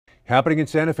Happening in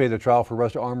Santa Fe, the trial for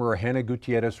arrest armorer Hannah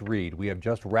Gutierrez-Reed. We have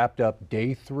just wrapped up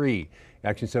day 3.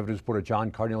 Action 7 reporter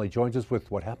John Cardinelli joins us with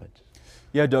what happened.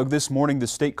 Yeah, Doug, this morning the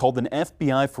state called an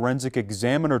FBI forensic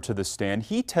examiner to the stand.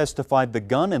 He testified the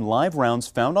gun and live rounds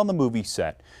found on the movie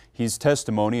set. His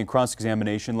testimony and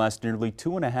cross-examination lasted nearly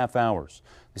 2.5 hours.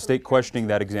 The state questioning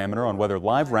that examiner on whether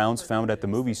live rounds found at the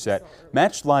movie set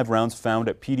matched live rounds found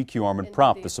at PDQ Arm and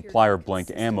Prop, the supplier of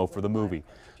blank ammo for the movie.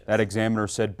 That examiner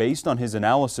said based on his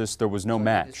analysis there was no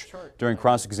match. During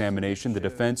cross-examination, the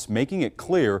defense making it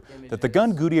clear that the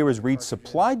gun Gutierrez-Reed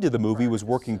supplied to the movie was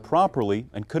working properly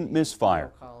and couldn't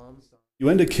misfire. You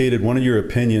indicated one of your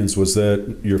opinions was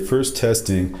that your first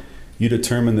testing, you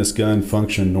determined this gun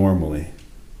functioned normally.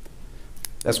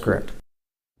 That's correct.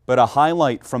 But a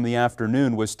highlight from the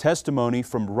afternoon was testimony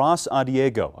from Ross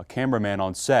Adiego, a cameraman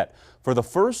on set. For the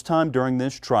first time during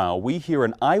this trial, we hear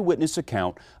an eyewitness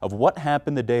account of what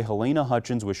happened the day Helena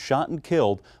Hutchins was shot and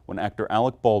killed when actor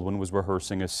Alec Baldwin was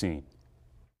rehearsing a scene.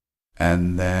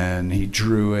 And then he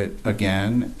drew it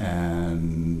again,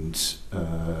 and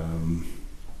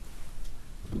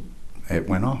it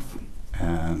went off.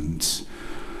 And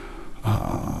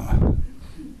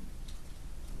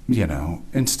you know,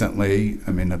 instantly,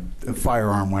 I mean, a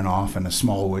firearm went off in a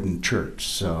small wooden church.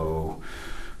 So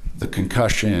the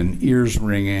concussion, ears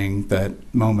ringing, that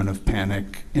moment of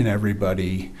panic in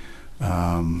everybody.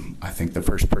 I think the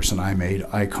first person I made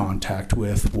eye contact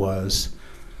with was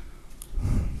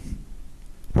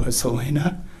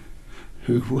Helena,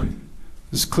 who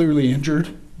was clearly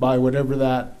injured by whatever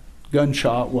that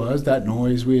gunshot was, that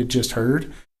noise we had just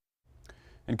heard.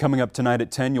 And coming up tonight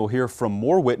at 10, you'll hear from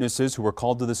more witnesses who were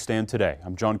called to the stand today.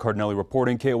 I'm John Cardinelli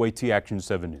reporting, KOAT Action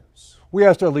 7 News. We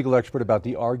asked our legal expert about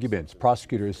the arguments.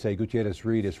 Prosecutors say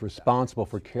Gutierrez-Reed is responsible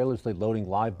for carelessly loading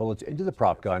live bullets into the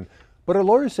prop gun, but her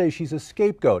lawyers say she's a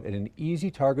scapegoat and an easy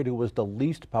target who was the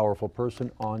least powerful person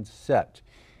on set.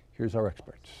 Here's our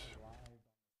experts.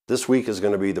 This week is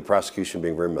going to be the prosecution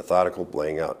being very methodical,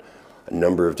 laying out a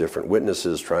number of different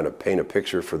witnesses, trying to paint a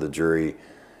picture for the jury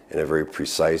in a very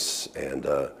precise and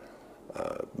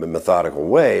methodical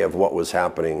way of what was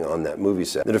happening on that movie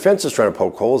set. The defense is trying to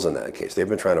poke holes in that case. They've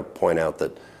been trying to point out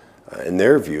that, in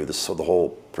their view, the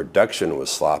whole production was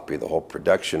sloppy, the whole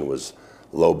production was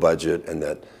low budget, and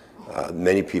that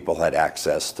many people had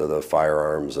access to the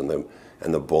firearms and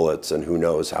the bullets, and who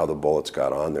knows how the bullets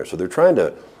got on there. So they're trying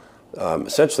to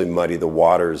essentially muddy the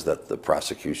waters that the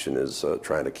prosecution is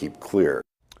trying to keep clear.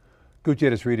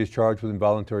 Gutierrez-Reed is charged with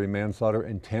involuntary manslaughter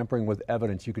and tampering with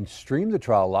evidence. You can stream the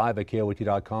trial live at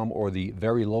KOAT.com or the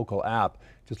Very Local app.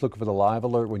 Just look for the live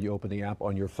alert when you open the app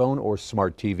on your phone or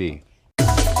smart TV.